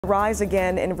Rise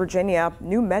again in Virginia.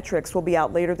 New metrics will be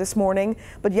out later this morning,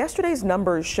 but yesterday's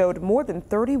numbers showed more than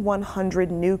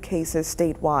 3,100 new cases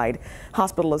statewide.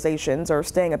 Hospitalizations are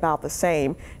staying about the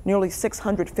same. Nearly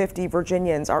 650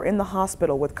 Virginians are in the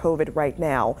hospital with COVID right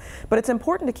now. But it's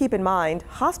important to keep in mind,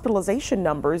 hospitalization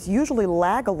numbers usually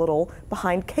lag a little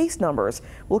behind case numbers.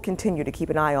 We'll continue to keep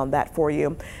an eye on that for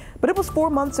you. But it was 4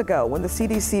 months ago when the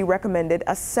CDC recommended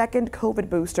a second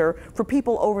COVID booster for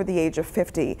people over the age of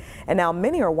 50. And now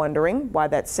many are wondering why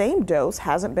that same dose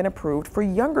hasn't been approved for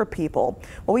younger people.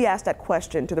 Well, we asked that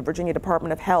question to the Virginia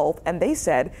Department of Health, and they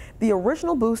said the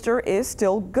original booster is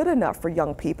still good enough for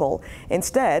young people.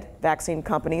 Instead, vaccine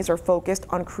companies are focused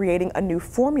on creating a new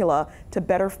formula to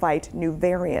better fight new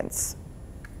variants.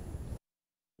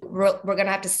 We're going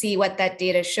to have to see what that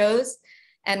data shows.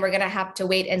 And we're going to have to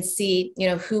wait and see,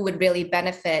 who would really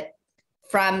benefit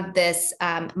from this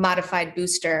modified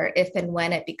booster if and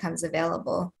when it becomes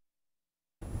available.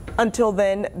 Until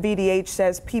then, VDH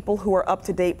says people who are up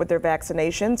to date with their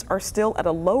vaccinations are still at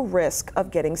a low risk of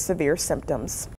getting severe symptoms.